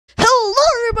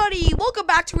everybody, welcome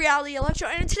back to Reality Electro,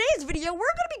 and in today's video, we're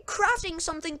going to be crafting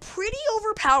something pretty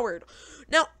overpowered.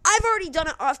 Now, I've already done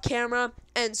it off camera,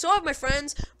 and so have my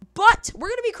friends, but we're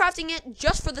going to be crafting it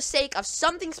just for the sake of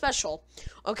something special,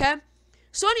 okay?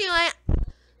 So anyway,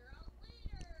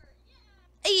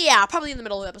 yeah, probably in the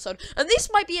middle of the episode, and this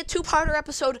might be a two-parter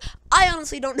episode. I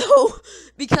honestly don't know,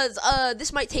 because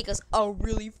this might take us a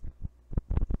really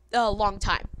long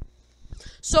time.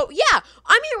 So, yeah,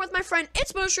 I'm here with my friend,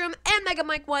 It's Mushroom, and Mega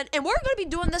Mike 1, and we're going to be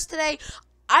doing this today.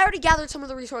 I already gathered some of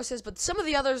the resources, but some of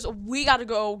the others, we got to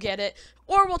go get it,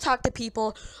 or we'll talk to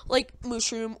people like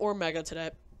Mushroom or Mega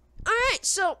today. Alright,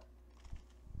 so...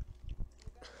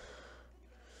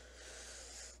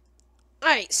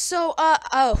 Alright, so,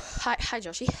 hi,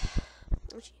 Joshi.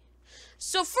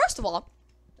 So, first of all,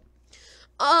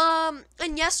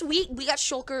 and yes, we got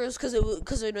shulkers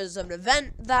because it was an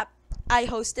event that I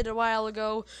hosted a while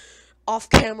ago, off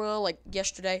camera, like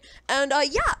yesterday, and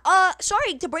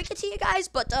sorry to break it to you guys,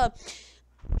 but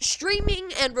streaming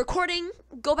and recording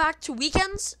go back to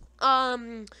weekends.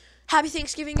 Happy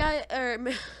Thanksgiving, guys,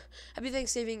 Happy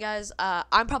Thanksgiving, guys.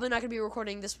 I'm probably not gonna be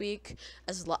recording this week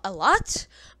a lot.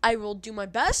 I will do my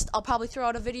best. I'll probably throw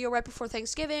out a video right before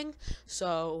Thanksgiving,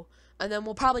 so. And then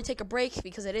we'll probably take a break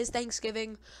because it is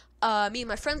Thanksgiving. Me and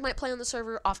my friends might play on the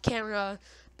server off camera,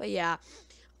 but yeah.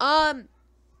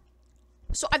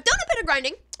 So I've done a bit of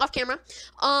grinding off camera.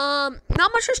 Not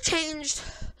much has changed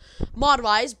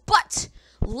mod-wise, but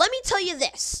let me tell you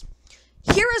this.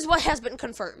 Here is what has been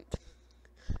confirmed.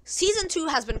 Season 2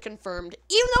 has been confirmed,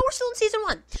 even though we're still in Season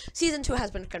 1. Season 2 has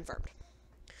been confirmed.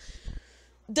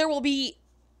 There will be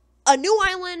a new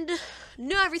island,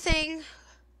 new everything.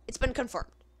 It's been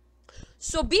confirmed.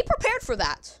 So be prepared for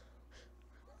that.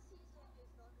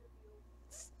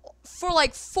 For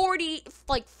like 50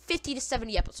 to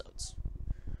 70 episodes.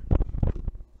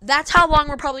 That's how long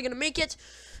we're probably going to make it.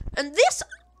 And this...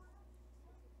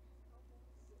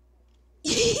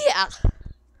 Yeah.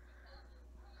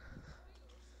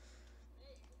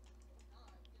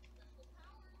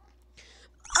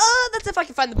 That's if I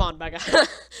can find the mod, Mega.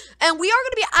 And we are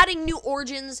going to be adding new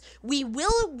origins. We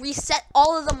will reset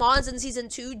all of the mods in Season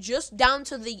 2 just down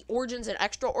to the origins and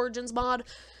extra origins mod.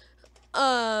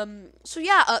 So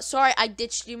yeah, sorry, I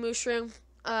ditched you, Mushroom.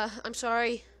 I'm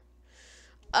sorry.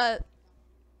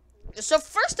 So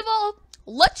first of all,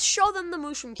 let's show them the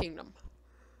Mushroom Kingdom.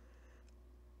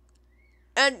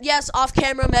 And yes, off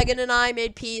camera, Megan and I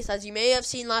made peace. As you may have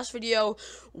seen last video,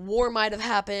 war might have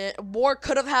happened. War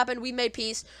could have happened. We made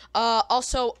peace.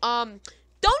 Also, don't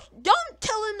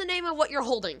tell them the name of what you're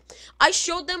holding. I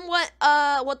showed them what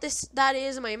that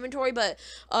is in my inventory, but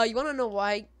you want to know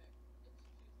why?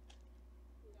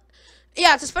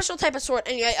 Yeah, it's a special type of sword.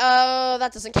 Anyway,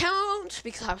 that doesn't count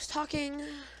because I was talking.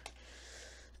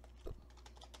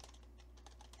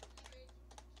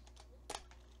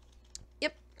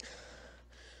 Yep.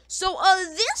 So,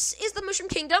 this is the Mushroom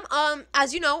Kingdom.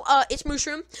 As you know, it's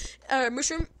Mushroom.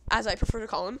 Mushroom, as I prefer to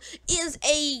call him, is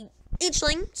a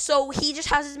inchling, so he just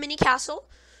has his mini castle.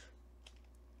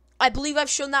 I believe I've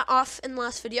shown that off in the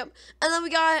last video. And then we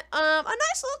got, a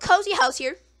nice little cozy house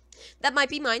here. That might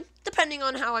be mine, depending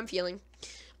on how I'm feeling.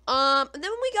 And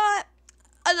then we got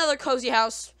another cozy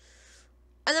house.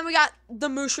 And then we got the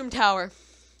Mushroom Tower,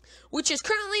 which is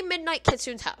currently Midnight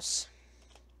Kitsune's house.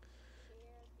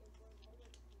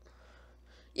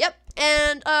 Yep,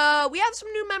 and we have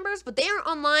some new members, but they aren't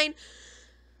online.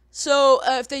 So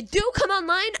if they do come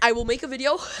online, I will make a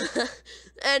video.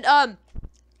 And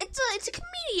it's a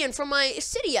comedian from my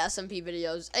City SMP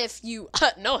videos. If you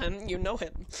know him, you know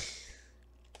him.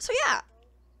 So yeah.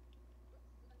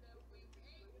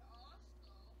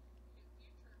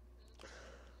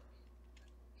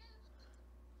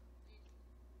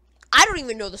 I don't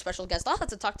even know the special guest. I'll have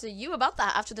to talk to you about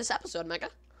that after this episode, Mega.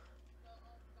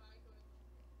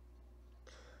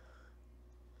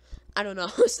 I don't know,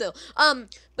 still.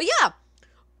 But yeah.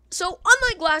 So,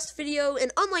 unlike last video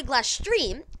and unlike last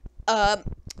stream,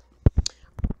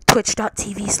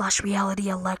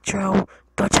 twitch.tv/realityelectro.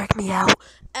 Go check me out.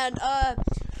 And,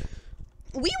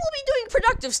 we will be doing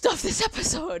productive stuff this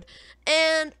episode.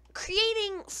 And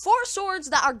creating 4 swords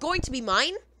that are going to be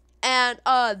mine. And,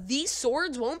 these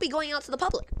swords won't be going out to the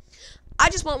public. I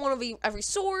just want one of every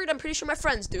sword. I'm pretty sure my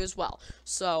friends do as well.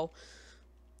 So,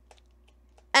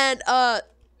 and,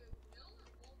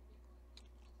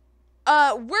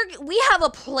 we have a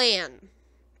plan,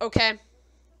 okay?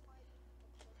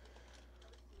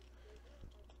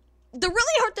 They're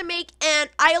really hard to make, and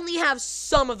I only have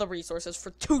some of the resources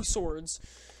for 2 swords.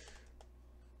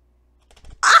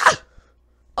 Ah!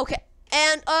 Okay,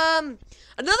 And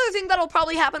another thing that'll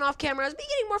probably happen off camera is me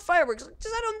getting more fireworks.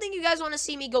 Because I don't think you guys want to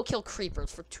see me go kill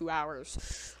creepers for 2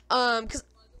 hours. Because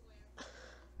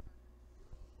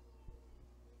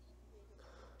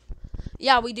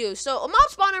yeah, we do. So a mob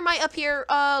spawner might appear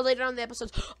later on in the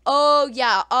episodes. Oh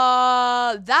yeah,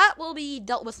 that will be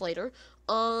dealt with later.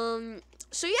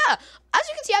 So yeah, as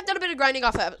you can see, I've done a bit of grinding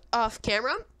off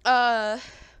camera.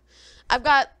 I've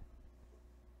got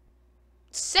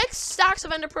 6 stacks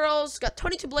of ender pearls, got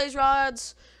 22 blaze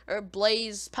rods, or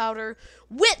blaze powder,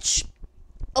 which,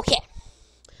 okay,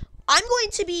 I'm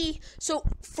going to be, so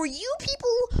for you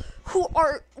people who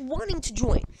are wanting to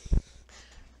join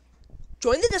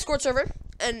the Discord server,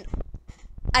 and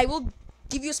I will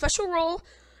give you a special role.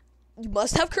 You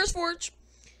must have Curse Forge.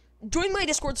 Join my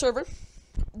Discord server,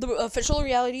 the official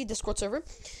Reality Discord server.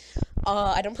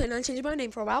 I don't plan on changing my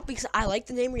name for a while because I like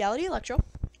the name Reality Electro.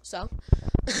 So,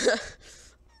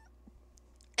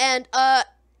 and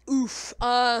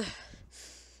and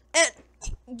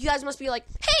you guys must be like,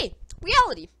 hey,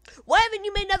 Reality, why haven't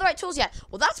you made netherite tools yet?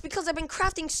 Well, that's because I've been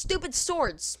crafting stupid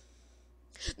swords.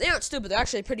 They aren't stupid, they're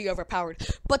actually pretty overpowered.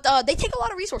 But they take a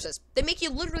lot of resources. They make you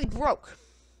literally broke.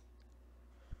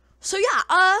 So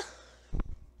yeah,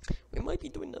 we might be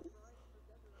doing them.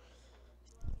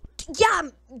 Yeah,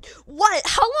 what?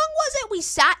 How long was it we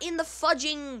sat in the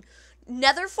fudging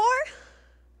nether for?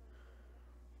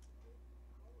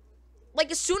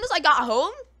 Like, as soon as I got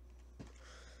home?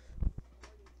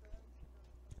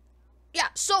 Yeah,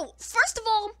 so, first of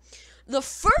all, the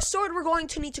first sword we're going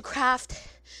to need to craft,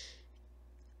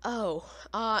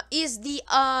 is the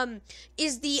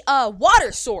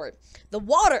water sword. The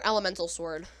water elemental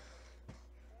sword.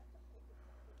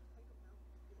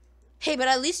 Hey, but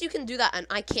at least you can do that, and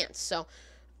I can't, so.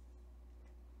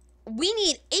 We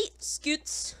need 8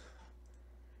 scoots.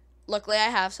 Luckily, I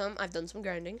have some. I've done some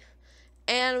grinding.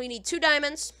 And we need 2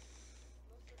 diamonds.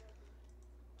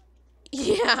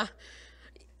 Yeah.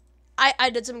 I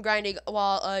did some grinding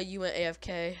while you went AFK.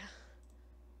 Hey,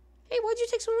 why'd you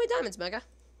take some of my diamonds, Mega?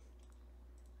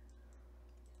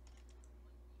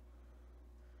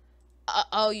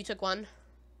 Oh, you took one.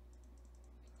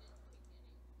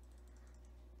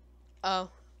 Oh.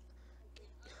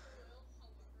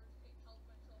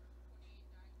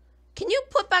 Can you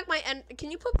put back my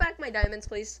diamonds,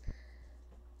 please?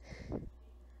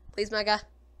 Please, Mega.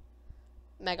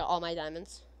 Mega, all my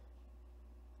diamonds.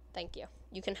 Thank you.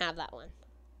 You can have that one.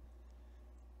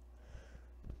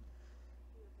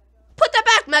 Put that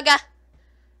back, Mega!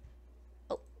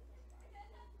 Oh.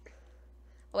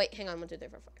 Oh, wait, hang on. 1, 2, 3,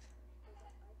 4, 5.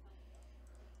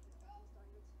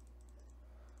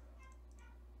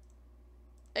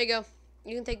 There you go.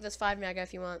 You can take this 5 Mega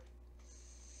if you want.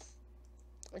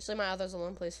 Just leave my others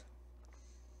alone, please.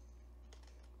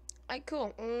 Alright,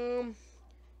 cool.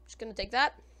 Just gonna take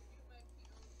that.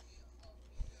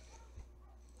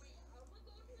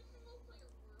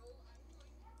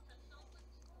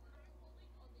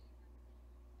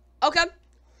 Okay.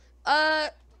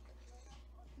 I'm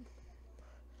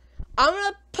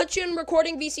gonna put you in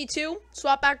recording VC2.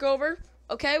 Swap back over.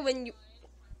 Okay, when you...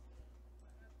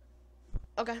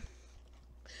 Okay.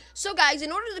 So, guys,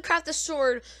 in order to craft the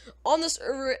sword on the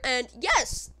server, and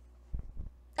yes,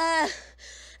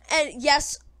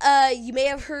 you may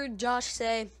have heard Josh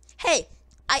say, hey,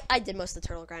 I did most of the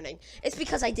turtle grinding. It's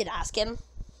because I did ask him.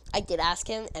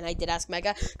 And I did ask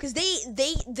Mega, because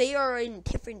they are in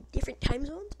different time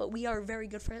zones, but we are very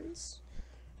good friends.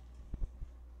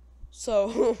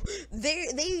 So they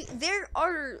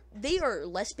are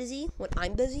less busy when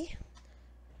I'm busy,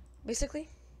 basically.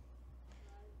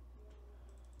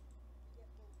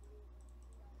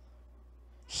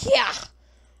 Yeah.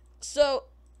 So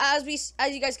as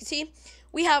you guys can see,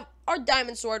 we have our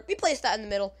diamond sword. We place that in the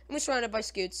middle, and we surround it by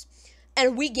scoots.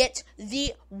 And we get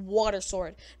the water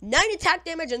sword. 9 attack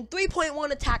damage and 3.1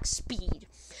 attack speed.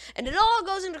 And it all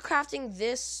goes into crafting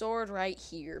this sword right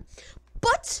here.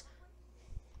 But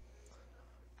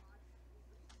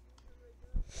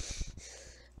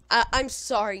I'm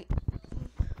sorry.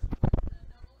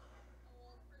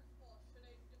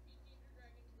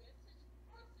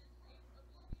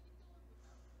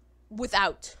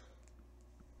 Without.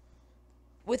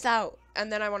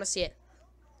 And then I want to see it.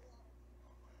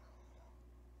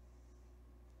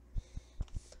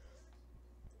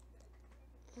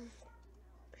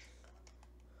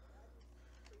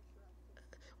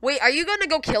 Wait, are you gonna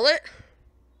go kill it?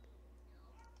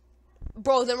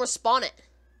 Bro, then respawn it.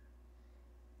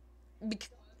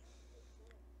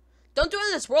 Don't do it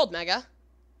in this world, Mega.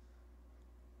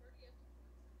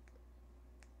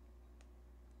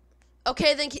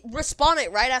 Okay, then respawn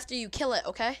it right after you kill it,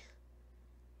 okay?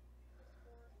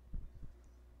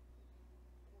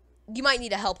 You might need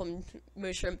to help him,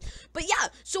 Mushroom. But yeah,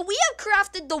 so we have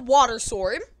crafted the water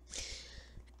sword.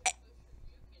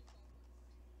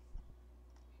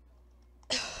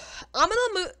 I'm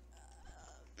gonna move.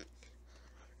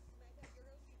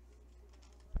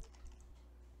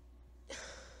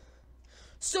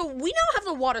 So we now have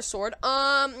the water sword.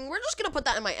 We're just gonna put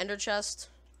that in my ender chest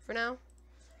for now.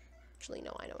 Actually,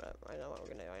 no, I know what we're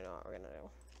gonna do. I know what we're gonna do.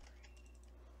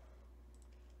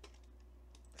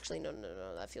 Actually, no,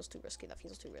 that feels too risky. That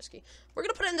feels too risky. We're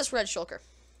gonna put it in this red shulker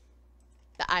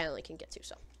that I only can get to,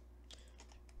 so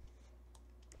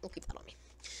we'll keep that on me.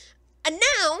 And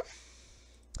now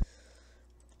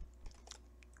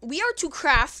we are to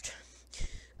craft.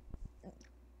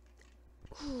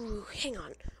 Ooh, hang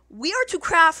on. We are to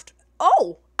craft.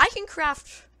 Oh, I can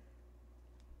craft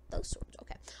those swords.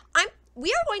 Okay,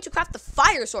 we are going to craft the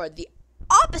fire sword, the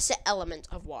opposite element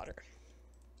of water.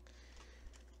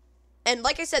 And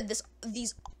like I said,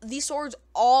 these swords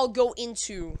all go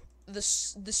into the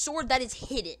sword that is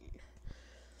hidden.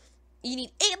 You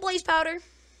need 8 blaze powder.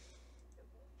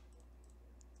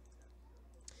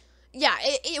 Yeah,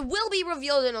 it will be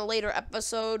revealed in a later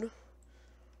episode.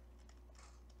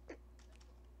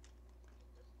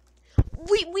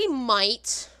 We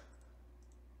might.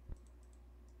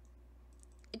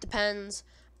 It depends.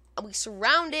 We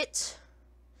surround it,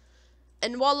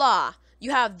 and voila.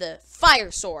 You have the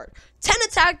fire sword. 10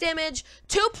 attack damage,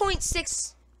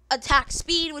 2.6 attack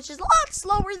speed, which is a lot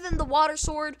slower than the water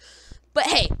sword. But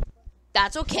hey,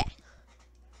 that's okay.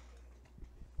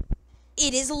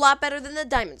 It is a lot better than the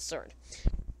diamond sword.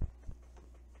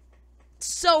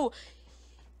 So,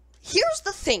 here's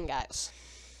the thing, guys.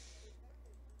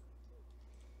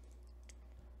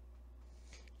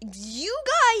 You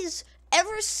guys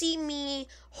ever see me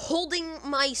holding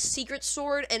my secret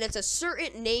sword and it's a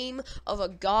certain name of a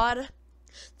god?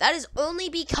 That is only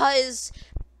because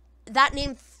that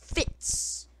name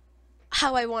fits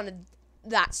how I wanted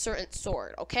that certain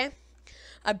sword, okay?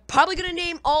 I'm probably gonna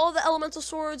name all the elemental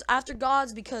swords after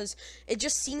gods because it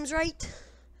just seems right.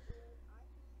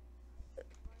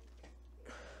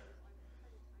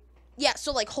 Yeah,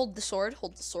 so like hold the sword.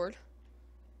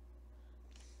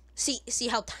 See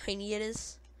how tiny it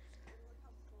is?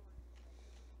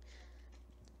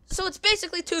 So it's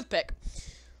basically toothpick.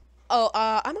 Oh,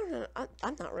 I'm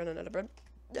not running out of bread.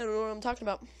 I don't know what I'm talking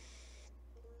about.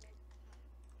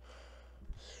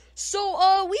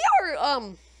 So, we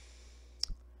are,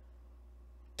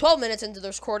 12 minutes into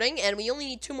this recording, and we only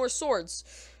need 2 more swords.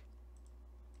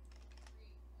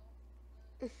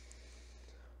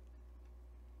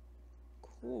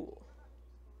 Cool.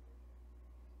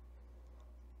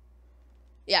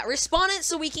 Yeah, respawn it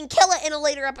so we can kill it in a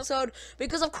later episode,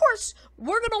 because of course,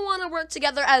 we're gonna want to work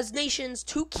together as nations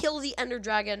to kill the Ender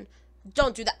Dragon.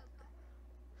 Don't do that.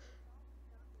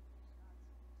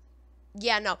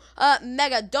 Yeah, no.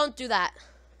 Mega, don't do that.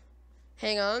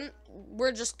 Hang on.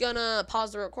 We're just gonna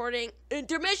pause the recording.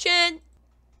 Intermission!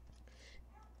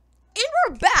 And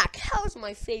we're back. How's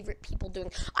my favorite people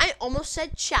doing? I almost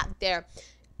said chat there.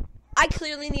 I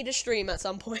clearly need to stream at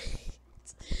some point.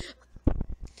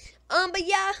 But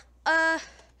yeah,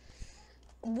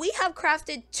 we have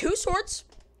crafted 2 swords.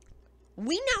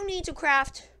 We now need to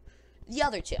craft the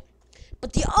other 2.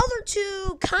 But the other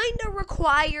 2 kind of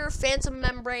require phantom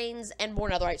membranes and more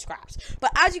netherite scraps.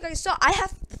 But as you guys saw, I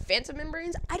have the phantom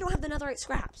membranes. I don't have the netherite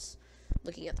scraps.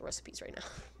 Looking at the recipes right now.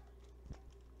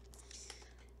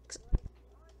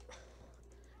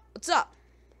 What's up?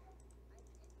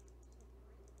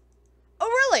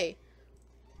 Oh, really?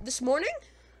 This morning?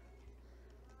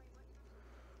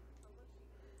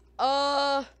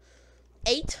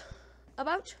 8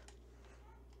 about.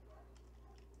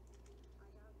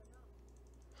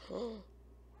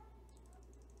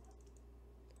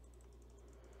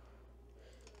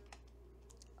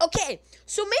 Okay,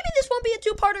 so maybe this won't be a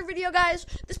 2-parter video, guys.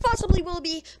 This possibly will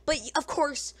be, but of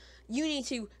course, you need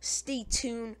to stay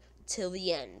tuned till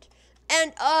the end.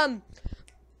 And,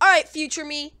 alright, future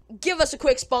me, give us a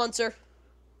quick sponsor.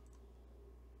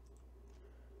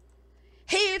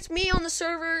 Hey, it's me on the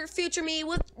server, future me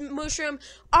with Mushroom.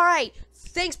 Alright,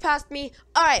 thanks, past me.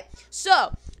 Alright,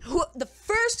 so the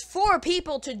first 4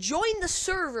 people to join the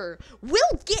server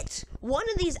will get one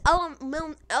of these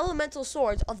elemental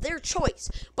swords of their choice,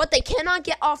 but they cannot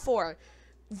get all 4.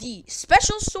 The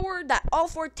special sword that all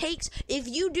 4 takes, if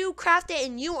you do craft it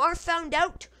and you are found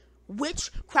out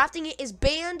which crafting it is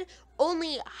banned,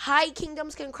 only high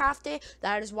kingdoms can craft it.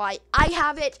 That is why I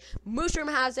have it, Mushroom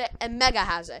has it, and Mega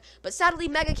has it. But sadly,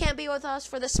 Mega can't be with us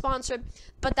for the sponsor,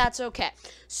 but that's okay.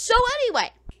 So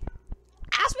anyway,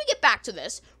 as we get back to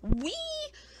this,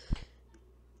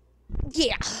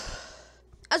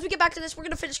 as we get back to this, we're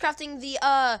gonna finish crafting the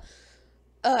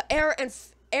air and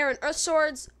earth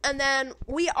swords, and then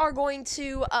we are going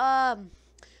to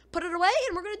put it away,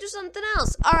 and we're gonna do something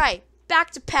else. All right,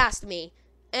 back to past me.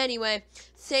 Anyway,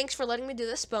 thanks for letting me do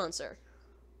this sponsor.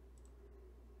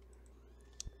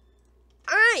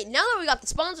 All right, now that we got the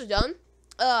sponsor done,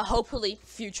 hopefully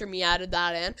future me added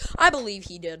that in. I believe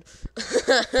he did.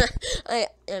 I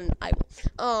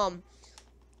will.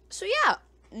 So yeah,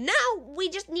 now we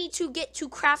just need to get to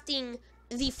crafting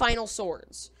the final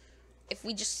swords. If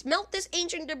we just smelt this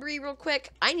ancient debris real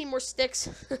quick, I need more sticks.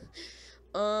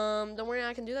 Don't worry,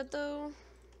 I can do that though.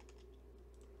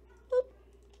 Boop.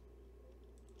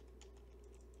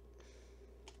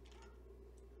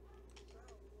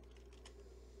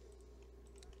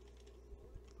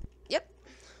 Yep.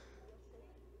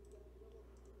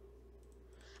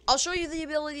 I'll show you the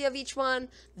ability of each one.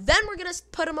 Then we're gonna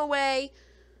put them away.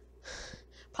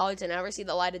 Probably to never see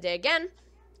the light of day again.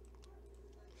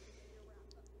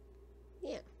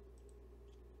 Yeah.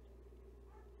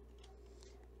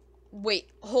 Wait,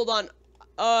 hold on.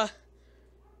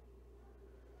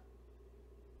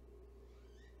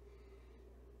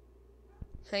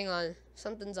 Hang on.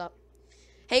 Something's up.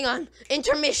 Hang on.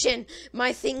 Intermission.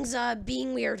 My thing's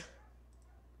being weird.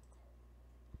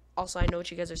 Also, I know what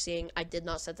you guys are seeing. I did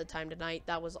not set the time tonight.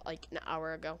 That was like an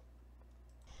hour ago.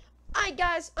 Alright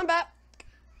guys, I'm back.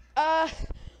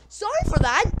 Sorry for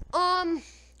that.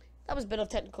 That was a bit of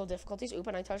technical difficulties. Oop,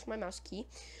 and I touched my mouse key.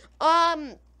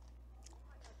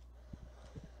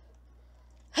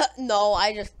 No,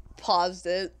 I just paused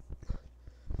it.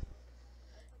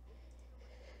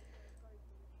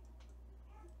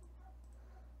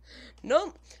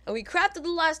 Nope. And we crafted the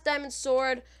last diamond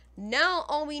sword. Now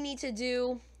all we need to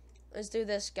do is do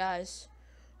this, guys.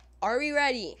 Are we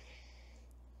ready?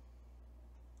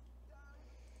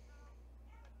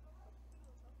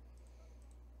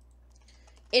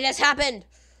 It has happened.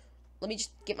 Let me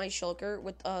just get my shulker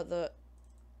with the.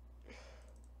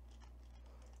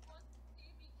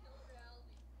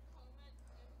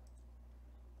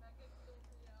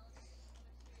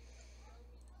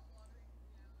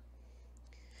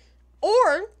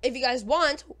 Or, if you guys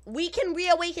want, we can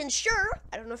reawaken Sure.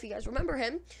 I don't know if you guys remember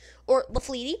him. Or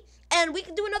LaFleety. And we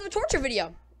can do another torture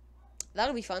video.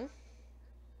 That'll be fun.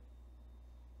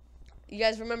 You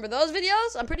guys remember those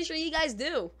videos? I'm pretty sure you guys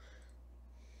do.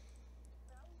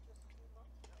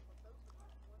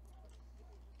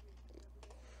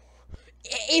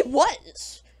 It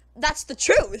was. That's the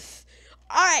truth.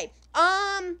 Alright.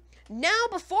 Now,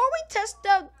 before we test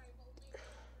the...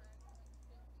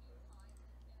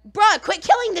 Bruh, quit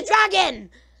killing the dragon!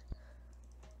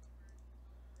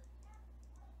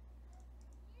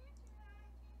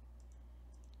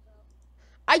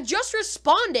 I just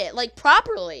responded, like,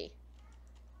 properly.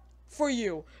 For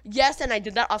you. Yes, and I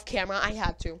did that off camera. I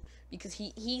had to. Because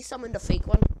he summoned a fake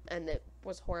one, and it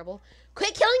was horrible.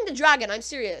 Quit killing the dragon. I'm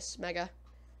serious, Mega.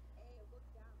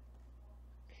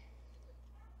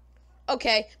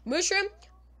 Okay, Mushroom,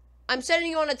 I'm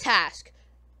sending you on a task.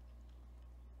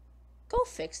 Go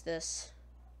fix this.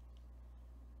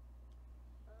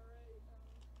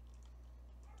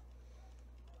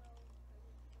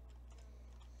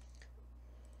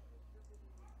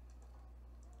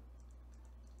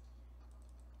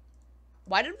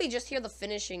 Why did we just hear the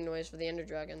finishing noise for the Ender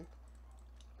Dragon?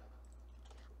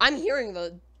 I'm hearing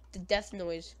the death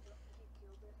noise.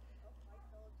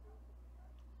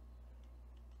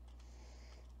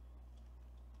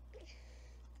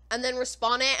 And then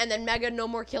respawn it, and then Mega, no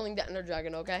more killing the Ender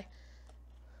Dragon, okay?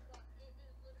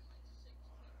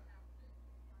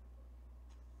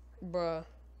 Bruh.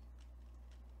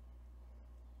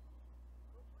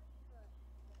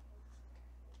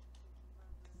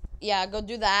 Yeah, go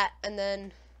do that, and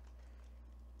then...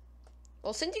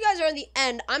 Well, since you guys are in the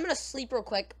end, I'm gonna sleep real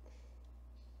quick.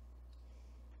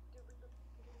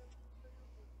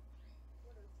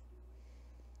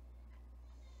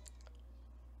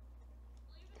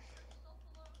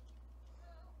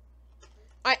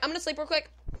 Alright, I'm gonna sleep real quick.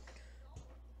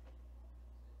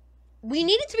 We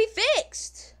need it to be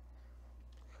fixed.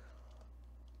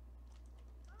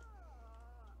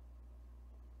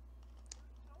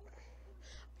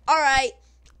 Alright,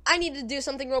 I need to do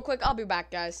something real quick. I'll be back,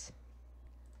 guys.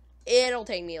 It'll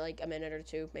take me like a minute or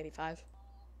two, maybe 5.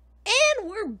 And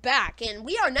we're back, and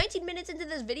we are 19 minutes into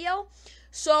this video.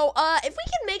 So, if we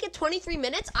can make it 23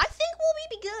 minutes, I think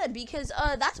we'll be good, because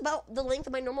that's about the length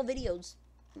of my normal videos.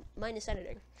 Minus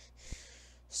editing.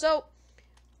 So,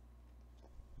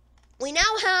 we now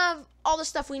have all the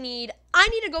stuff we need. I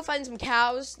need to go find some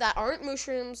cows that aren't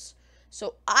mushrooms,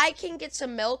 so I can get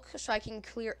some milk, so I can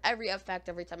clear every effect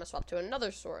every time I swap to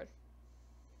another sword.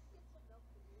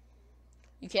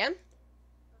 You can?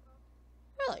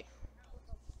 Really?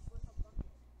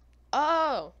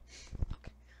 Oh.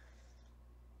 Okay.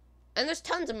 And there's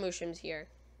tons of mushrooms here.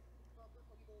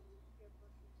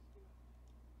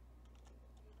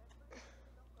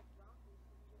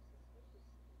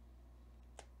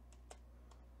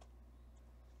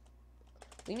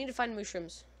 We need to find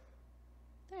mushrooms.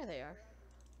 There they are.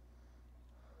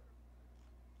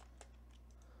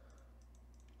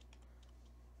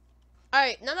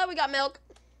 Alright, now that we got milk,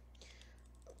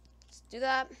 let's do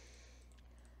that.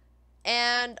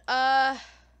 And, hop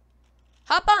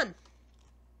on.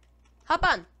 Hop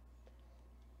on.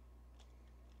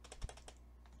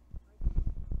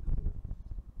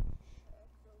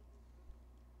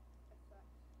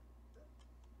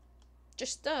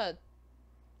 Just,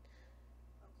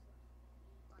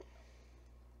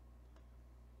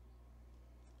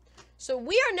 So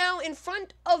we are now in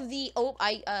front of the, oh,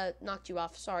 I, knocked you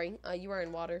off, sorry. You are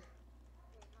in water.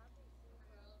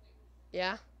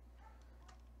 Yeah?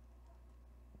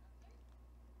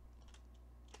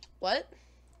 What?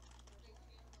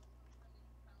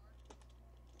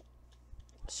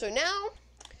 So now,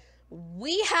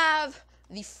 we have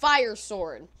the fire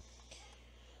sword.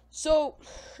 So,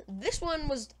 this one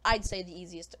was, I'd say, the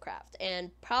easiest to craft. And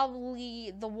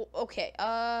probably the, okay,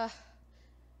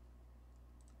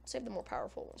 save the more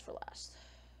powerful ones for last.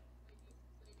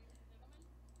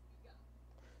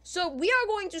 So, we are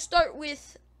going to start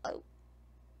with,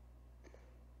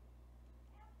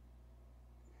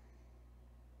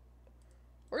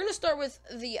 we're going to start with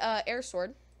the, air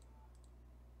sword.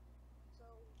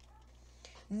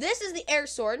 This is the air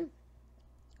sword.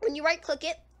 When you right click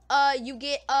it, you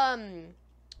get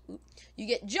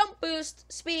jump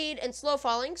boost, speed, and slow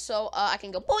falling. So I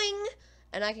can go boing,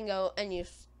 and I can go and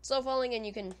use slow falling, and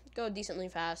you can go decently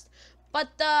fast. But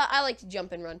I like to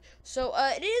jump and run. So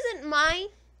it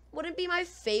wouldn't be my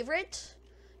favorite,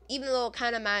 even though it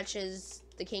kind of matches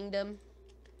the kingdom.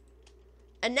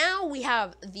 And now we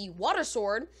have the water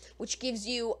sword, which gives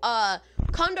you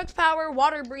conduct power,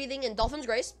 water breathing, and dolphin's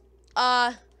grace.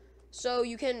 So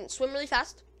you can swim really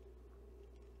fast.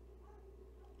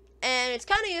 And it's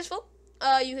kind of useful.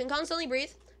 You can constantly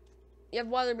breathe. You have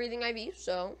water breathing IV,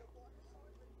 so.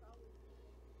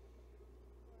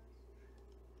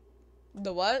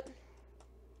 The what?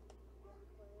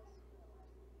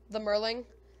 The Merling?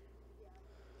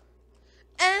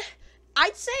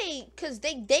 I'd say, because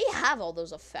they have all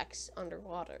those effects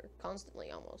underwater, constantly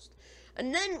almost.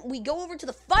 And then we go over to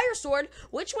the fire sword,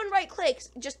 which when right clicks,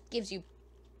 just gives you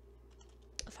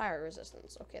fire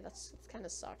resistance. Okay, that's kind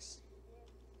of sucks.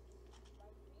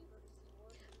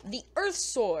 The earth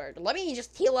sword. Let me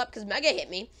just heal up because Mega hit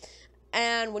me.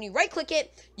 And when you right click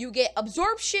it, you get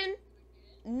absorption.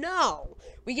 No.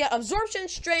 We get absorption,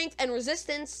 strength, and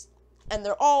resistance. And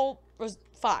they're all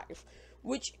 5.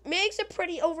 Which makes it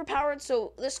pretty overpowered.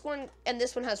 So this one and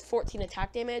this one has 14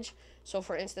 attack damage. So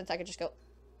for instance, I could just go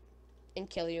and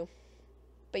kill you.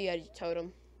 But you had your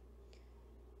totem.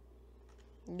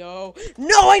 No.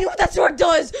 No, I know what that sword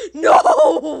does!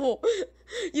 No!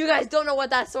 You guys don't know what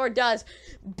that sword does.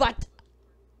 But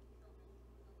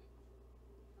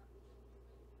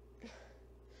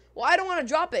well, I don't want to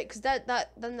drop it, because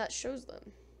then that shows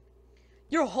them.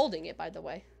 You're holding it, by the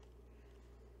way.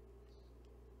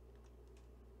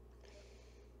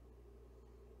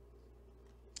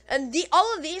 And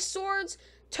all of these swords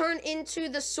turn into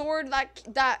the sword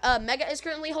that Mega is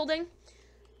currently holding.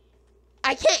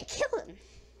 I can't kill him.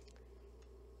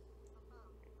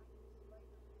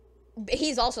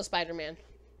 He's also Spider-Man.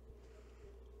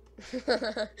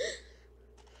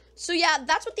 So yeah,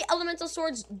 that's what the elemental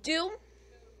swords do.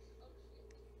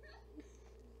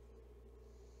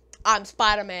 I'm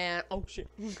Spider-Man. Oh shit.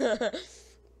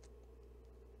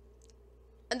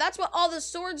 And that's what all the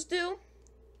swords do.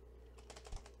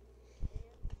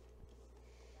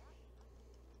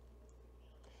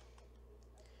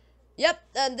 Yep,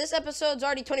 and this episode's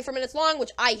already 24 minutes long,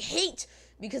 which I hate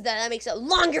because that makes it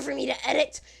longer for me to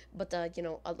edit. But you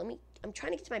know, I'm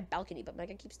trying to get to my balcony, but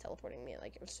Mega keeps teleporting me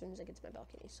like as soon as I get to my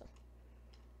balcony. So,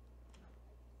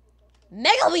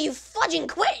 Mega, will you fudging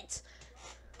quit?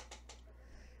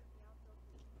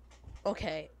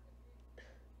 Okay.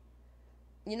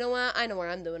 You know what? I know where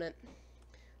I'm doing it.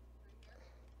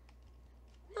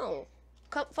 No,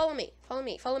 come follow me. Follow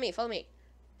me. Follow me. Follow me.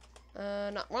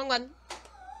 Not wrong one.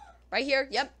 Right here.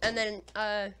 Yep. And then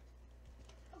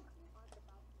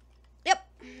yep.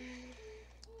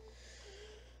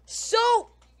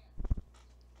 So,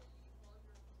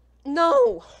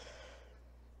 no,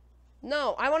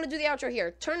 I want to do the outro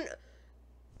here. Turn,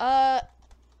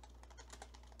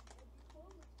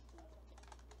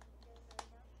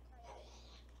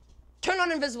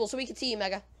 on invisible so we can see you,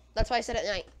 Mega. That's why I said at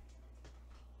night.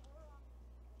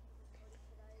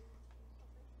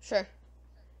 Sure.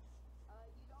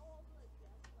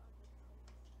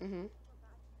 Mm-hmm.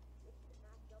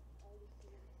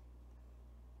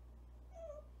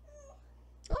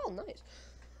 Oh, nice.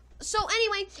 So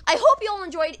anyway, I hope you all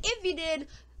enjoyed. If you did,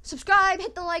 subscribe,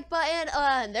 hit the like button.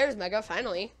 And there's Mega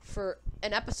finally for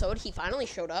an episode. He finally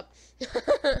showed up.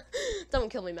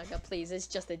 Don't kill me, Mega, please. It's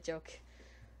just a joke.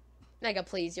 Mega,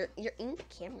 please. You're in the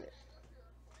camera.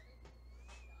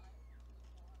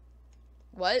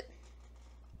 What?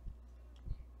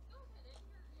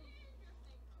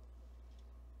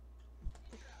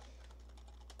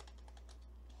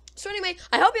 So anyway,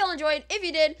 I hope you all enjoyed. If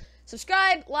you did,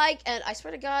 subscribe, like, and I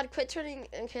swear to God, quit turning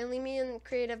and can leave me in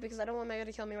creative because I don't want Mega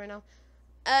to kill me right now.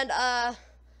 And I'll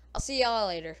see y'all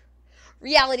later.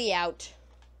 Reality out.